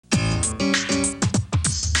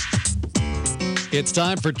It's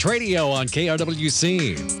time for Tradio on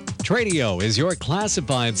KRWC. Tradio is your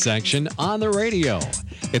classified section on the radio.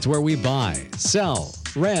 It's where we buy, sell,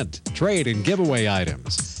 rent, trade, and give away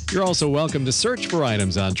items. You're also welcome to search for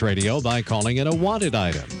items on Tradio by calling it a wanted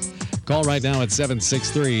item. Call right now at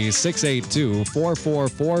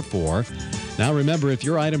 763-682-4444. Now remember, if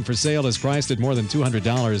your item for sale is priced at more than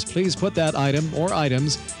 $200, please put that item or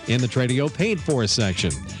items in the Tradio Paid For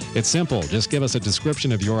section. It's simple. Just give us a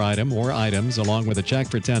description of your item or items along with a check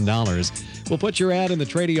for $10. We'll put your ad in the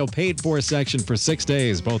Tradio Paid For section for 6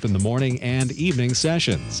 days, both in the morning and evening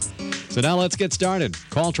sessions. So now let's get started.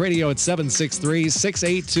 Call Tradio at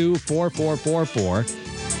 763-682-4444.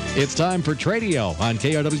 It's time for Tradio on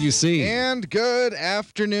KRWC. And good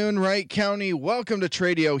afternoon, Wright County. Welcome to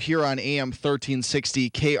Tradio here on AM 1360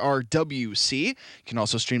 KRWC. You can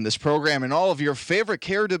also stream this program and all of your favorite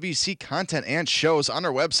KRWC content and shows on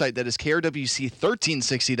our website, that is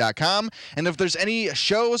KRWC1360.com. And if there's any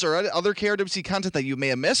shows or other KRWC content that you may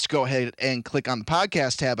have missed, go ahead and click on the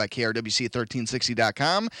podcast tab at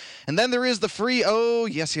KRWC1360.com. And then there is the free,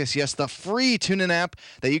 the free TuneIn app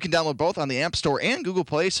that you can download both on the App Store and Google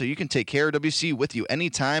Play, so you can take KRWC with you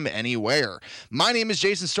anytime, anywhere. My name is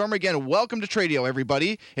Jason Stormer. Again, welcome to Tradio,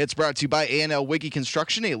 everybody. It's brought to you by A&L Wiggy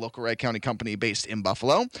Construction, a local Wright County company based in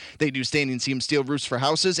Buffalo. They do standing seam steel roofs for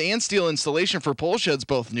houses and steel installation for pole sheds,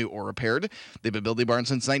 both new or repaired. They've been building barns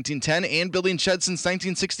since 1910 and building sheds since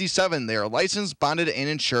 1967. They are licensed, bonded, and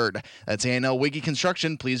insured. That's A&L Wiggy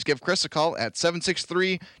Construction. Please give Chris a call at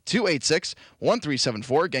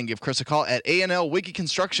 763-286-1374. Again, give Chris a call at A&L Wiggy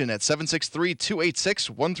Construction at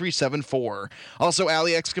 763-286-1374. Also,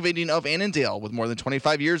 Alley Excavating of Annandale, with more than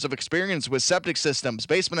 25 years of experience with septic systems,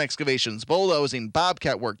 basement excavations, bulldozing,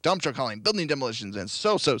 bobcat work, dump truck hauling, building demolitions, and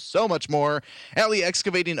so much more. Alley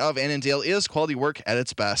Excavating of Annandale is quality work at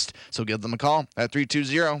its best. So give them a call at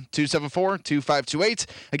 320-274-2528.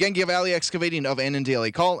 Again, give Alley Excavating of Annandale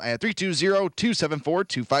a call at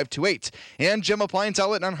 320-274-2528. And Gem Appliance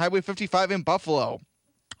Outlet on Highway 55 in Buffalo,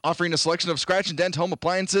 offering a selection of scratch and dent home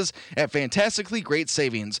appliances at fantastically great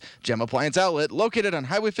savings. Gem Appliance Outlet, located on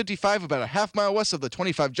Highway 55 about a half mile west of the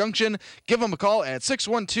 25 junction. Give them a call at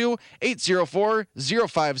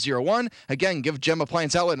 612-804-0501. Again, give Gem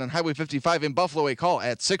Appliance Outlet on Highway 55 in Buffalo a call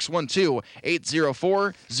at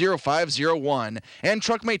 612-804-0501. And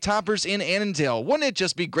Truckmate Toppers in Annandale. Wouldn't it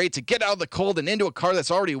just be great to get out of the cold and into a car that's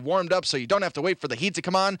already warmed up so you don't have to wait for the heat to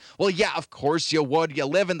come on? Well, yeah, of course you would. You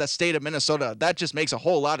live in the state of Minnesota. That just makes a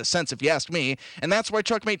whole lot of sense if you ask me. And that's why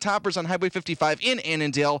Truckmate Toppers on Highway 55 in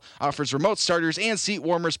Annandale offers remote starters and seat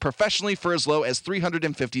warmers professionally for as low as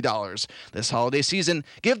 $350. This holiday season,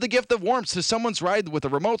 give the gift of warmth to someone's ride with a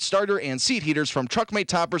remote starter and seat heaters from Truckmate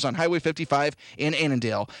Toppers on Highway 55 in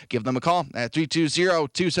Annandale. Give them a call at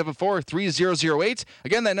 320-274-3008.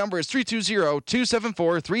 Again, that number is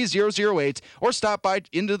 320-274-3008, or stop by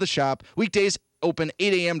into the shop weekdays open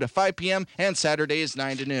 8 a.m. to 5 p.m. and Saturdays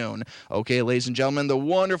 9 to noon. Okay, ladies and gentlemen, the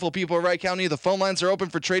wonderful people of Wright County, the phone lines are open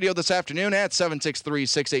for Tradio this afternoon at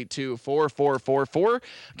 763-682-4444.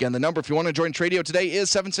 Again, the number if you want to join Tradio today is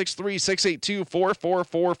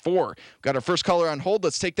 763-682-4444. Got our first caller on hold.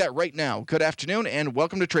 Let's take that right now. Good afternoon and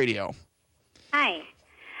welcome to Tradio. Hi.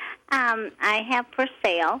 I have for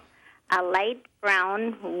sale a light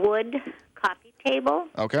brown wood coffee table.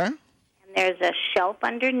 Okay. And there's a shelf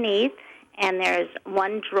underneath, and there's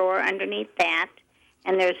one drawer underneath that,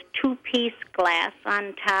 and there's two-piece glass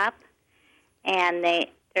on top, and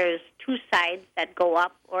there's two sides that go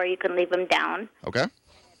up, or you can leave them down. Okay.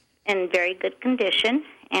 In very good condition,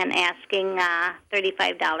 and asking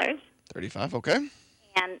 $35. $35, okay.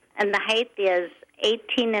 And the height is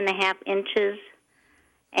 18.5 inches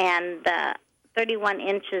and 31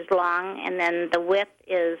 inches long, and then the width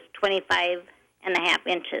is 25.5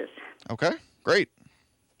 inches. Okay, great.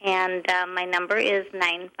 And my number is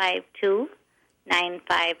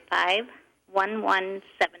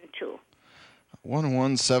 952-955-1172.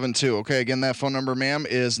 1172. Okay, again, that phone number, ma'am,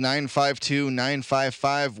 is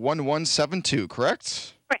 952-955-1172,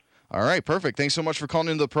 correct? Right. All right, perfect. Thanks so much for calling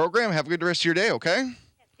into the program. Have a good rest of your day, okay?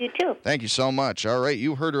 You too. Thank you so much. All right,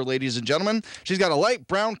 you heard her, ladies and gentlemen. She's got a light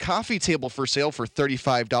brown coffee table for sale for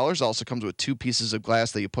 $35. Also comes with two pieces of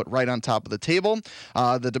glass that you put right on top of the table.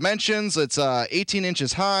 The dimensions, it's 18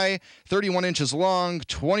 inches high, 31 inches long,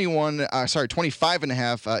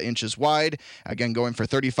 25.5 inches wide. Again, going for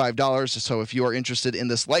 $35. So if you are interested in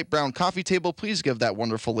this light brown coffee table, please give that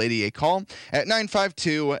wonderful lady a call at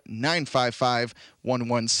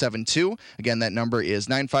 952-955-1172. Again, that number is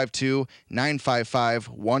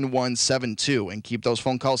 952-955-1172. And keep those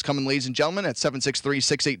phone calls coming, ladies and gentlemen, at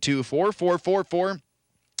 763-682-4444.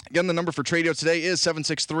 Again, the number for Tradio today is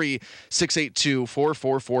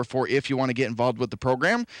 763-682-4444 if you want to get involved with the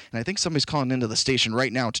program. And I think somebody's calling into the station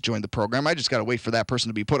right now to join the program. I just got to wait for that person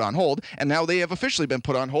to be put on hold. And now they have officially been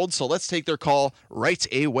put on hold, so let's take their call right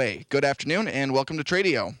away. Good afternoon, and welcome to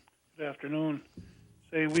Tradio. Good afternoon.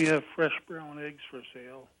 Say we have fresh brown eggs for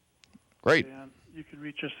sale. Great. And you can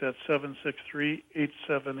reach us at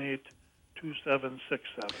 763-878-2767.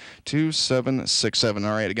 2767.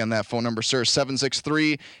 All right, again, that phone number, sir,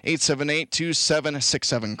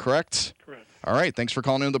 763-878-2767, correct? Correct. All right, thanks for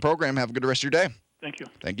calling into the program. Have a good rest of your day. Thank you.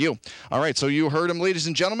 Thank you. All right, so you heard him, ladies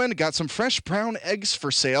and gentlemen. Got some fresh brown eggs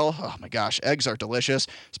for sale. Oh, my gosh, eggs are delicious,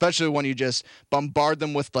 especially when you just bombard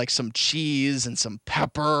them with, like, some cheese and some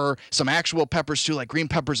pepper, some actual peppers, too, like green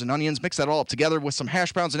peppers and onions. Mix that all up together with some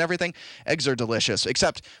hash browns and everything. Eggs are delicious,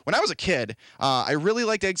 except when I was a kid, I really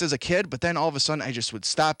liked eggs as a kid, but then all of a sudden I just would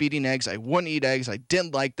stop eating eggs. I wouldn't eat eggs. I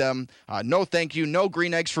didn't like them. No thank you. No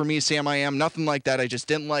green eggs for me, Sam I am. Nothing like that. I just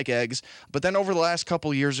didn't like eggs. But then over the last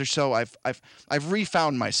couple years or so, I've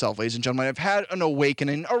refound myself, ladies and gentlemen. I've had an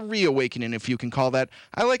awakening, a reawakening, if you can call that.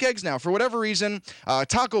 I like eggs now. For whatever reason,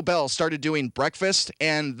 Taco Bell started doing breakfast,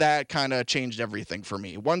 and that kind of changed everything for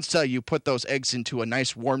me. Once you put those eggs into a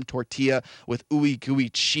nice warm tortilla with ooey gooey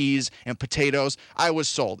cheese and potatoes, I was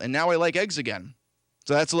sold. And now I like eggs again.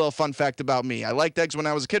 So that's a little fun fact about me. I liked eggs when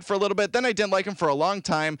I was a kid for a little bit, then I didn't like them for a long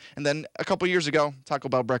time, and then a couple years ago, Taco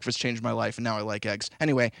Bell breakfast changed my life, and now I like eggs.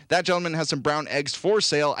 Anyway, that gentleman has some brown eggs for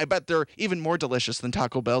sale. I bet they're even more delicious than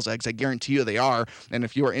Taco Bell's eggs. I guarantee you they are. And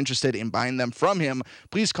if you are interested in buying them from him,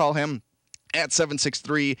 please call him at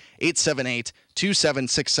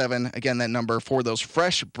 763-878-2767. Again, that number for those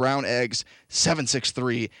fresh brown eggs,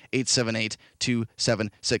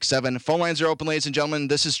 763-878-2767. Phone lines are open, ladies and gentlemen.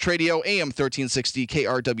 This is Tradio, AM 1360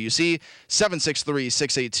 KRWC,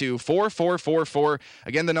 763-682-4444.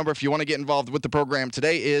 Again, the number if you want to get involved with the program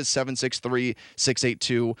today is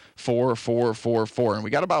 763-682-4444. And we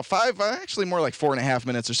got about actually more like 4.5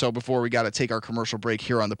 minutes or so before we got to take our commercial break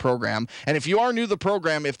here on the program. And if you are new to the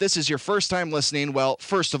program, if this is your first time listening, well,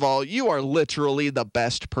 first of all, you are literally the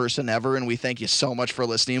best person ever, and we thank you so much for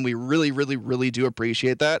listening. We really, really, really do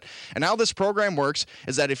appreciate that. And how this program works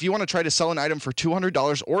is that if you want to try to sell an item for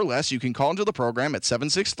 $200 or less, you can call into the program at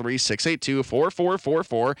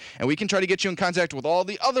 763-682-4444, and we can try to get you in contact with all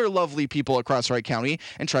the other lovely people across Wright County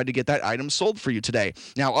and try to get that item sold for you today.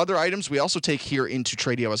 Now, other items we also take here into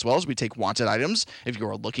Tradio as well as we take wanted items. If you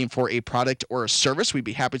are looking for a product or a service, we'd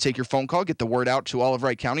be happy to take your phone call, get the word out to all of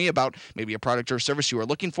Wright County about maybe a product or service you are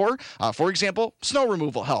looking for. For example, snow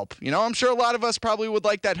removal help. You know, I'm sure a lot of us probably would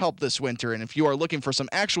like that help this winter, and if you are looking for some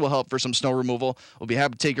actual help for some snow removal, we'll be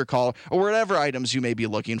happy to take your call, or whatever items you may be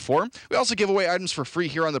looking for. We also give away items for free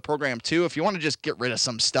here on the program too. If you want to just get rid of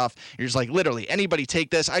some stuff, you're just like, literally, anybody take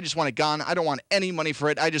this, I just want it gone, I don't want any money for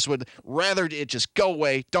it, I just would rather it just go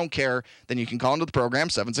away, don't care, then you can call into the program,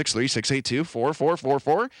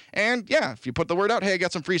 763-682-4444, and yeah, if you put the word out, hey, I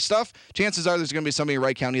got some free stuff, chances are there's going to be somebody in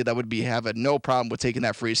Wright County that would have no problem with taking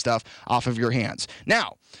that free stuff off of your hands.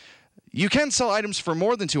 Now, you can sell items for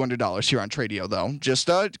more than $200 here on Tradio, though. Just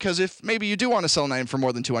because if maybe you do want to sell an item for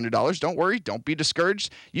more than $200, don't worry, don't be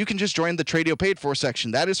discouraged. You can just join the Tradio Paid For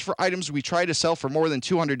section. That is for items we try to sell for more than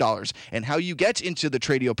 $200. And how you get into the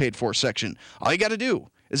Tradio Paid For section, all you got to do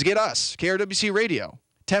is get us, KRWC Radio,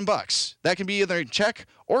 $10. That can be either in check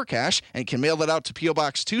or cash, and you can mail that out to P.O.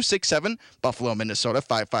 Box 267, Buffalo, Minnesota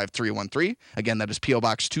 55313. Again, that is P.O.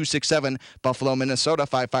 Box 267, Buffalo, Minnesota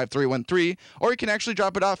 55313. Or you can actually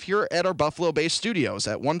drop it off here at our Buffalo-based studios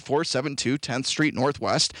at 1472 10th Street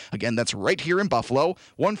Northwest. Again, that's right here in Buffalo,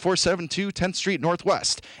 1472 10th Street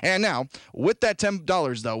Northwest. And now, with that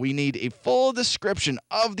 $10, though, we need a full description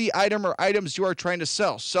of the item or items you are trying to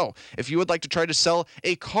sell. So, if you would like to try to sell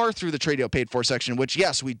a car through the Tradio Paid For section, which,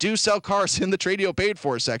 yes, we do sell cars in the Tradio Paid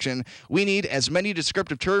For section, we need as many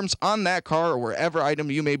descriptive terms on that car or wherever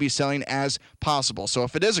item you may be selling as possible. So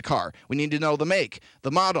if it is a car, we need to know the make,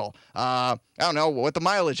 the model, I don't know, what the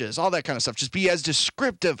mileage is, all that kind of stuff. Just be as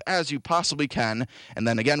descriptive as you possibly can. And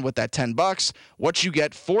then again, with that $10, what you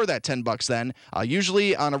get for that $10 then,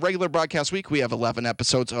 usually on a regular broadcast week, we have 11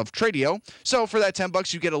 episodes of Tradio. So for that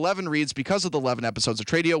 $10, you get 11 reads. Because of the 11 episodes of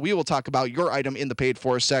Tradio, we will talk about your item in the Paid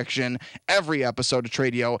For section every episode of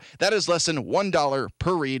Tradio. That is less than $1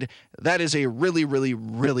 per read. That is a really, really,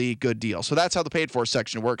 really good deal. So that's how the paid for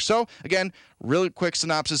section works. So again, really quick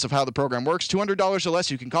synopsis of how the program works. $200 or less,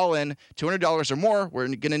 you can call in. $200 or more, we're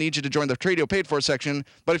going to need you to join the Tradio paid for section.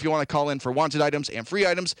 But if you want to call in for wanted items and free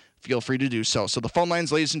items, feel free to do so. So the phone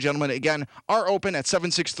lines, ladies and gentlemen, again, are open at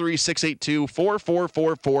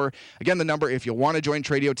 763-682-4444. Again, the number, if you want to join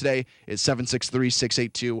Tradio today, is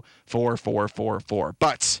 763-682-4444.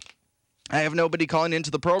 But I have nobody calling into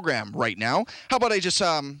the program right now. How about I just,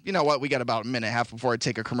 you know what, we got about a minute and a half before I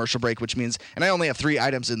take a commercial break, which means, and I only have 3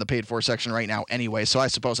 items in the paid for section right now anyway, so I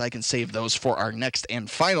suppose I can save those for our next and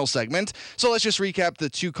final segment. So let's just recap the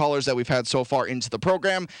 2 callers that we've had so far into the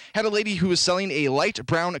program. Had a lady who was selling a light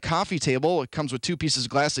brown coffee table. It comes with 2 pieces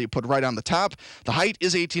of glass that you put right on the top. The height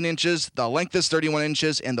is 18 inches, the length is 31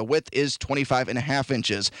 inches, and the width is 25.5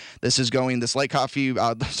 inches. This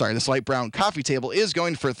light brown coffee table is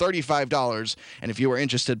going for $35. And if you are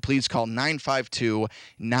interested, please call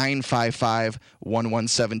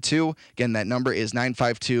 952-955-1172. Again, that number is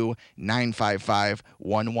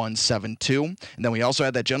 952-955-1172. And then we also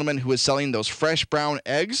had that gentleman who is selling those fresh brown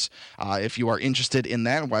eggs. If you are interested in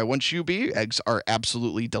that, why wouldn't you be? Eggs are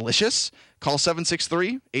absolutely delicious. Call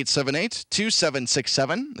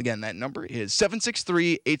 763-878-2767. Again, that number is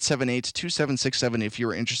 763-878-2767 if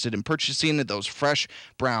you're interested in purchasing those fresh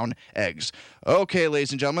brown eggs. Okay, ladies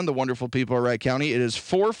and gentlemen, the wonderful people of Wright County, it is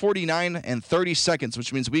 4:49 and 30 seconds,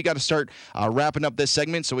 which means we got to start wrapping up this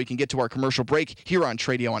segment so we can get to our commercial break here on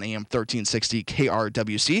Tradio on AM 1360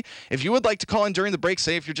 KRWC. If you would like to call in during the break,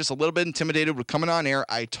 say if you're just a little bit intimidated with coming on air,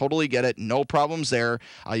 I totally get it. No problems there.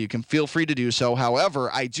 You can feel free to do so. However,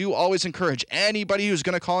 I do always encourage anybody who's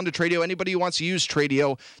going to call into Tradio, anybody who wants to use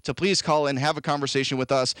Tradio, to please call in, have a conversation with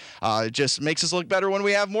us. It just makes us look better when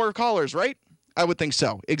we have more callers, right? I would think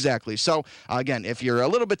so. Exactly. So, again, if you're a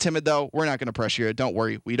little bit timid, though, we're not going to pressure you. Don't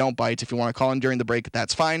worry. We don't bite. If you want to call in during the break,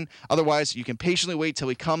 that's fine. Otherwise, you can patiently wait till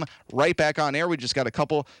we come right back on air. We just got a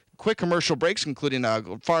couple quick commercial breaks, including a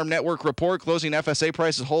Farm Network report, closing FSA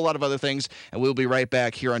prices, a whole lot of other things. And we'll be right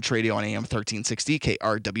back here on Tradio on AM 1360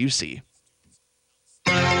 KRWC.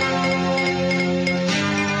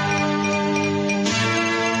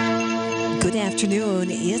 Good afternoon.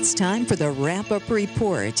 It's time for the wrap-up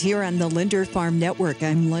report here on the Linder Farm Network.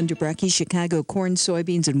 I'm Linda Brecky. Chicago corn,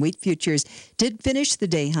 soybeans, and wheat futures did finish the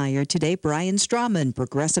day higher today. Brian Strawman,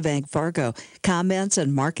 Progressive Ag Fargo, comments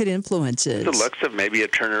on market influences. The looks of maybe a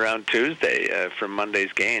turnaround Tuesday from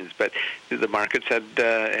Monday's gains, but the markets had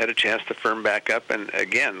a chance to firm back up, and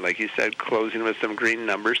again, like you said, closing with some green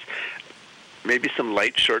numbers. Maybe some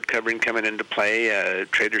light short covering coming into play.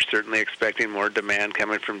 Traders certainly expecting more demand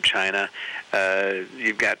coming from China.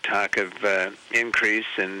 You've got talk of increase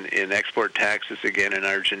in export taxes again in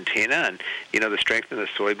Argentina, and the strength in the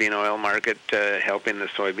soybean oil market helping the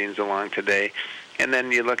soybeans along today. And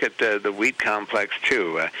then you look at the wheat complex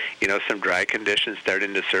too. Some dry conditions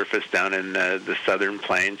starting to surface down in the southern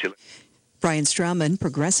plains. Brian Strawman,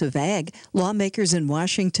 Progressive Ag. Lawmakers in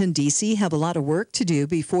Washington, D.C. have a lot of work to do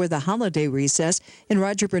before the holiday recess. And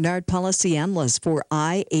Roger Bernard, policy analyst for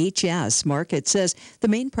IHS Markit, says the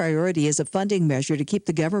main priority is a funding measure to keep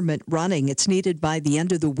the government running. It's needed by the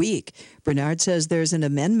end of the week. Bernard says there's an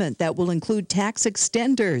amendment that will include tax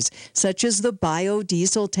extenders, such as the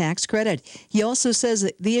biodiesel tax credit. He also says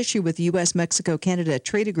that the issue with the U.S.-Mexico-Canada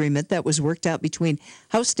trade agreement that was worked out between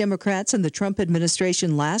House Democrats and the Trump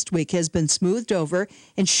administration last week has been smoothed over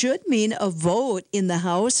and should mean a vote in the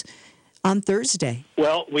House on Thursday.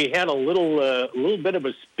 Well, we had a little bit of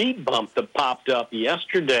a speed bump that popped up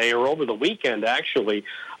yesterday or over the weekend, actually.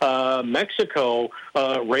 Mexico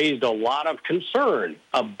raised a lot of concern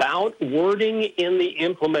about wording in the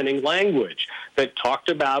implementing language that talked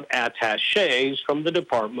about attachés from the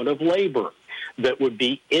Department of Labor that would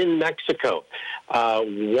be in Mexico.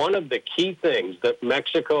 One of the key things that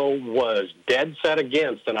Mexico was dead set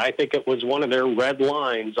against, and I think it was one of their red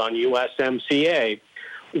lines on USMCA,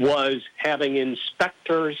 was having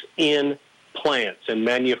inspectors in plants and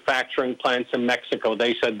manufacturing plants in Mexico.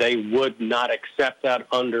 They said they would not accept that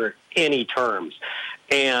under any terms.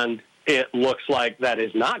 And it looks like that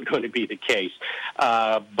is not going to be the case.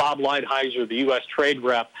 Bob Lighthizer, the U.S. trade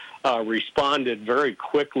rep, responded very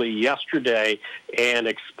quickly yesterday and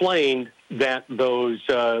explained that those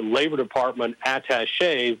Labor Department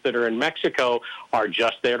attachés that are in Mexico are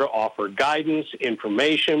just there to offer guidance,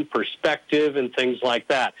 information, perspective, and things like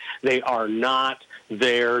that. They are not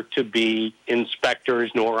there to be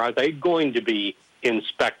inspectors, nor are they going to be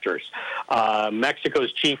inspectors.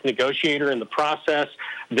 Mexico's chief negotiator in the process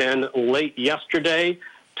then late yesterday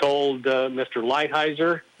told Mr.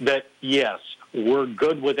 Lighthizer that, yes, we're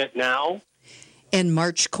good with it now. And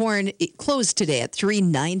March corn, it closed today at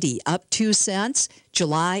 $3.90, up 2 cents.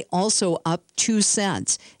 July also up 2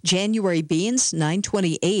 cents. January beans,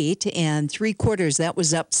 $9.28 and 3/4. That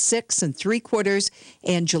was up 6 3/4.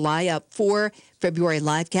 And July up 4. February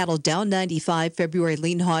live cattle down 95. February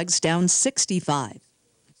lean hogs down 65.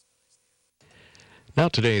 Now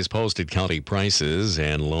today's posted county prices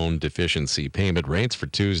and loan deficiency payment rates for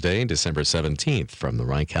Tuesday, December 17th from the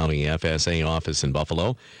Wright County FSA office in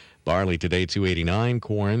Buffalo. Barley today $2.89,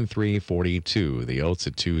 corn $3.42, the oats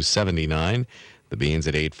at $2.79, the beans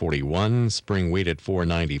at $8.41, spring wheat at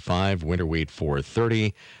 $4.95, winter wheat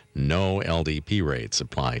 $4.30. No LDP rates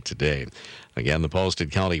apply today. Again, the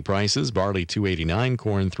posted county prices: barley $2.89,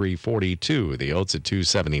 corn $3.42, the oats at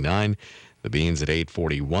 $2.79. The beans at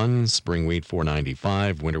 $8.41, spring wheat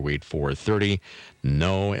 $4.95, winter wheat $4.30.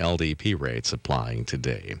 No LDP rates applying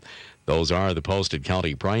today. Those are the posted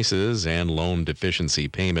county prices and loan deficiency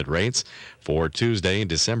payment rates for Tuesday,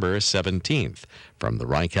 December 17th from the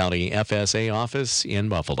Wright County FSA office in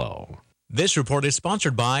Buffalo. This report is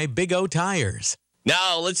sponsored by Big O Tires.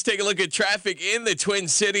 Now, let's take a look at traffic in the Twin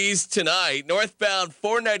Cities tonight. Northbound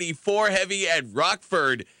 494 heavy at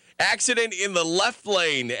Rockford. Accident in the left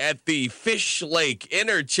lane at the Fish Lake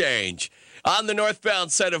interchange. On the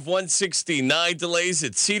northbound side of 169, delays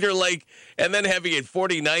at Cedar Lake, and then heavy at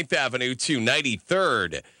 49th Avenue to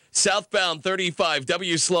 93rd. Southbound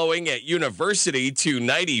 35W slowing at University to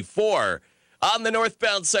 94. On the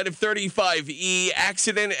northbound side of 35E,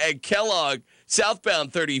 accident at Kellogg.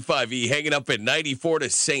 Southbound 35E hanging up at 94 to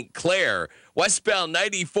St. Clair. Westbound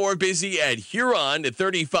 94 busy at Huron to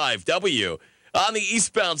 35W. On the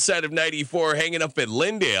eastbound side of 94, hanging up at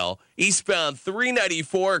Lindale. Eastbound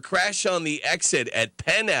 394, crash on the exit at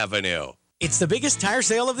Penn Avenue. It's the biggest tire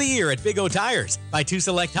sale of the year at Big O Tires. Buy 2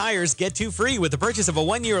 select tires, get 2 free with the purchase of a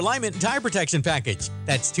 1-year alignment and tire protection package.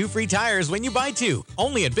 That's 2 free tires when you buy 2.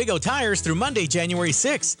 Only at Big O Tires through Monday, January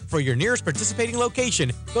 6th. For your nearest participating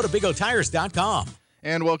location, go to bigotires.com.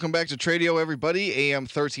 And welcome back to Tradio, everybody. AM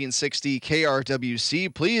 1360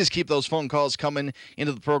 KRWC. Please keep those phone calls coming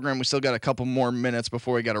into the program. We still got a couple more minutes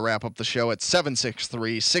before we got to wrap up the show at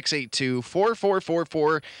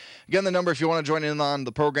 763-682-4444. Again, the number if you want to join in on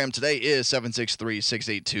the program today is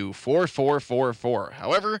 763-682-4444.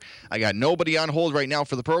 However, I got nobody on hold right now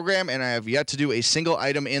for the program, and I have yet to do a single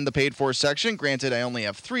item in the paid for section. Granted, I only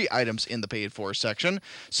have 3 items in the paid for section,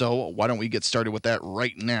 so why don't we get started with that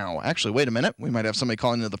right now? Actually, wait a minute. We might have somebody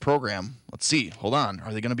calling into the program. Let's see. Hold on.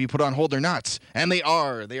 Are they going to be put on hold or not? And they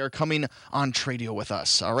are. They are coming on Tradio with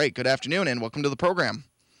us. All right. Good afternoon, and welcome to the program.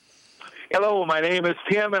 Hello, my name is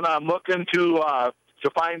Tim, and I'm looking to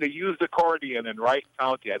find a used accordion in Wright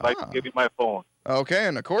County. I'd like to give you my phone. Okay,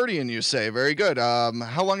 an accordion, you say. Very good.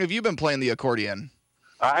 How long have you been playing the accordion?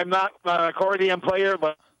 I'm not an accordion player,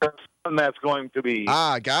 but that's going to be.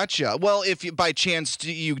 Gotcha. Well, if you, by chance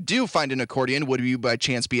you do find an accordion, would you by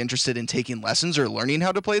chance be interested in taking lessons or learning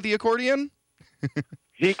how to play the accordion?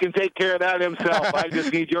 He can take care of that himself. I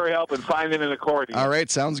just need your help in finding an accordion. All right,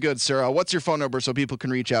 sounds good, sir. What's your phone number so people can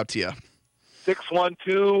reach out to you?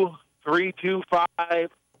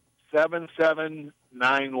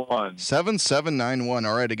 612-325-7791. 7791.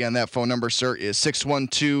 All right, again, that phone number, sir, is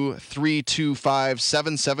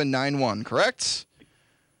 612-325-7791, correct?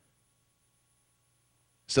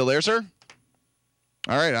 Still there, sir?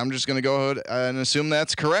 All right, I'm just going to go ahead and assume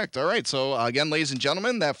that's correct. All right, so again, ladies and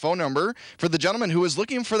gentlemen, that phone number for the gentleman who is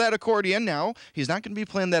looking for that accordion now, he's not going to be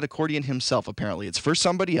playing that accordion himself, apparently. It's for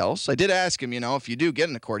somebody else. I did ask him, if you do get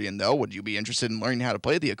an accordion, though, would you be interested in learning how to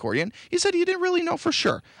play the accordion? He said he didn't really know for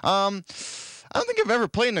sure. I don't think I've ever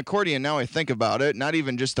played an accordion now I think about it, not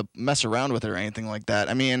even just to mess around with it or anything like that.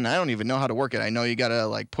 I mean, I don't even know how to work it. I know you got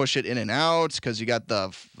to push it in and out because you got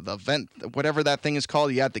the vent, whatever that thing is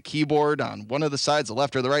called. You got the keyboard on one of the sides, the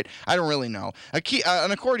left or the right. I don't really know.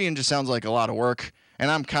 An accordion just sounds like a lot of work. And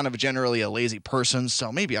I'm kind of generally a lazy person,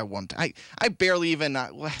 so maybe I won't. I barely even,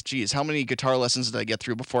 how many guitar lessons did I get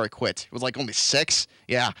through before I quit? It was only 6?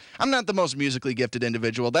 Yeah, I'm not the most musically gifted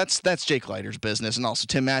individual. That's Jake Leiter's business and also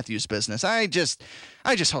Tim Matthews' business. I just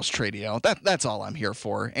host Tradio. That's all I'm here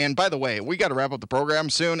for. And by the way, we got to wrap up the program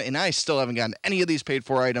soon, and I still haven't gotten any of these paid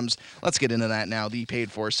for items. Let's get into that now, the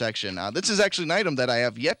paid for section. This is actually an item that I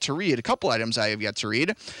have yet to read. A couple items I have yet to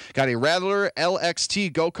read. Got a Rattler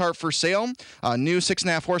LXT go-kart for sale. New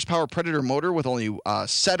 6.5 horsepower Predator motor with only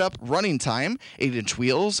setup running time, 8-inch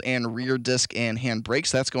wheels, and rear disc and hand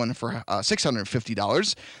brakes. That's going for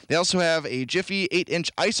 $650. They also have a Jiffy 8-inch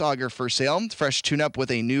ice auger for sale, fresh tune-up with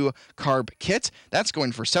a new carb kit. That's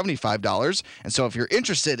going for $75. And so if you're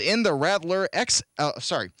interested in the Rattler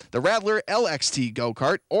LXT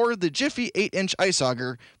go-kart or the Jiffy 8-inch ice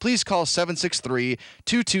auger, please call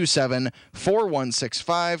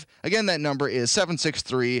 763-227-4165. Again, that number is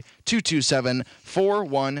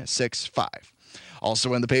 763-227-4165.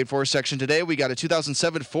 Also in the paid for section today, we got a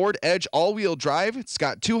 2007 Ford Edge all-wheel drive. It's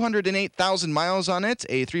got 208,000 miles on it,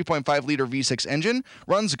 a 3.5-liter V6 engine,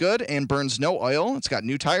 runs good and burns no oil. It's got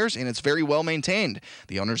new tires and it's very well maintained.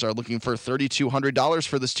 The owners are looking for $3,200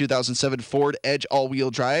 for this 2007 Ford Edge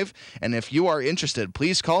all-wheel drive. And if you are interested,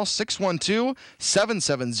 please call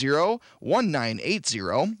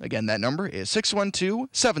 612-770-1980. Again, that number is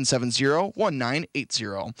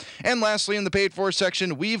 612-770-1980. And lastly, in the paid for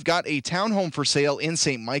section, we've got a townhome for sale in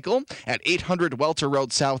St. Michael at 800 Welter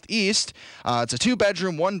Road Southeast. It's a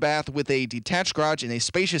 2-bedroom, 1-bath with a detached garage in a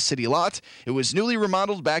spacious city lot. It was newly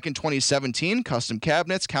remodeled back in 2017. Custom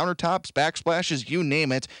cabinets, countertops, backsplashes, you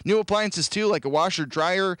name it. New appliances too, like a washer,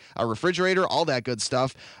 dryer, a refrigerator, all that good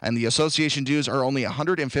stuff. And the association dues are only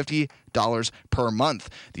 $150 per month.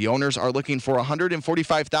 The owners are looking for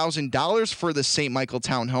 $145,000 for the St. Michael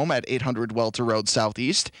townhome at 800 Welter Road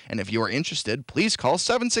Southeast. And if you are interested, please call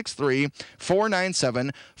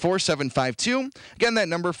 763-497-4752. Again, that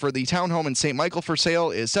number for the townhome in St. Michael for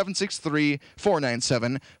sale is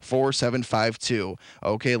 763-497-4752.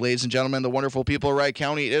 Okay, ladies and gentlemen, the wonderful people of Wright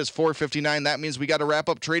County, it is 4:59. That means we got to wrap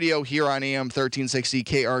up Tradio here on AM 1360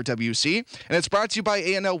 KRWC. And it's brought to you by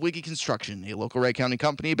A&L Wiggy Construction, a local Wright County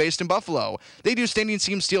company based in Buffalo. They do standing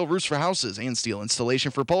seam steel roofs for houses and steel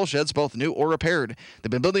installation for pole sheds, both new or repaired. They've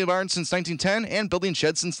been building barns since 1910 and building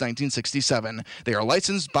sheds since 1967. They are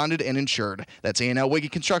licensed, bonded, and insured. That's A&L Wiggy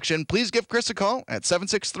Construction. Please give Chris a call at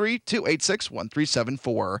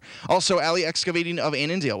 763-286-1374. Also, Alley Excavating of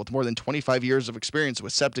Annandale, with more than 25 years of experience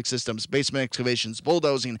with septic systems, basement excavations,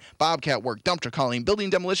 bulldozing, bobcat work, dump truck hauling, building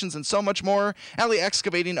demolitions, and so much more. Alley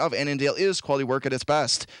Excavating of Annandale is quality work at its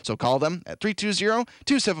best. So call them at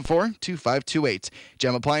 320-274-2528.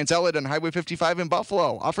 Gem Appliance Outlet on Highway 55 in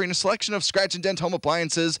Buffalo, offering a selection of scratch and dent home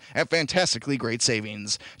appliances at fantastically great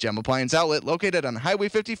savings. Gem Appliance Outlet, located on Highway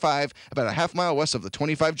 55, about a half-mile west of the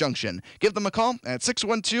 25 junction. Give them a call at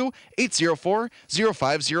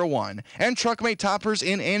 612-804-0501. And Truckmate Toppers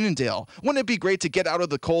in Annandale. Wouldn't it be great to get out of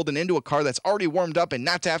the cold and into a car that's already warmed up and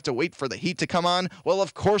not to have to wait for the heat to come on? Well,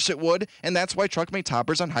 of course it would, and that's why Truckmate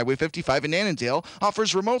Toppers on Highway 55 in Annandale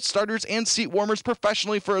offers remote starters and seat warmers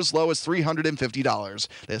professionally for as low as $350.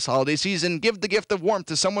 This holiday season, give the gift of warmth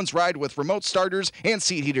to someone's ride with remote starters and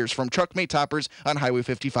seat heaters from Truckmate Toppers on Highway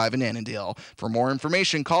 55 in Annandale. For more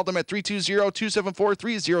information, call them at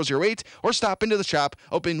 320-274-3008 or stop into the shop,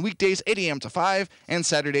 open weekdays 8 a.m. to 5 and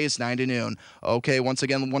Saturdays 9 to noon. Okay, once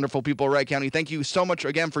again, wonderful people of Wright County, thank you so much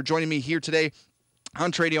again for joining me here today on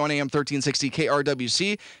Tradio on AM 1360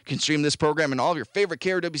 KRWC. You can stream this program and all of your favorite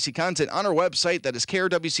KRWC content on our website. That is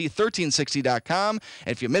KRWC1360.com.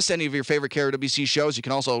 And if you missed any of your favorite KRWC shows, you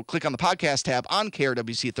can also click on the podcast tab on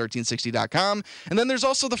KRWC1360.com. And then there's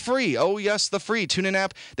also the free, the free TuneIn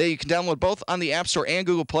app that you can download both on the App Store and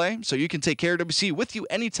Google Play, so you can take KRWC with you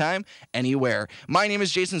anytime, anywhere. My name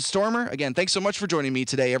is Jason Stormer. Again, thanks so much for joining me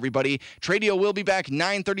today, everybody. Tradio will be back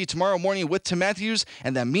 9:30 tomorrow morning with Tim Matthews,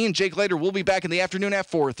 and then me and Jake Later will be back in the afternoon at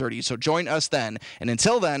 4:30, so join us then. And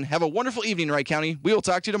until then, have a wonderful evening, Wright County. We will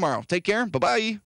talk to you tomorrow. Take care. Bye-bye.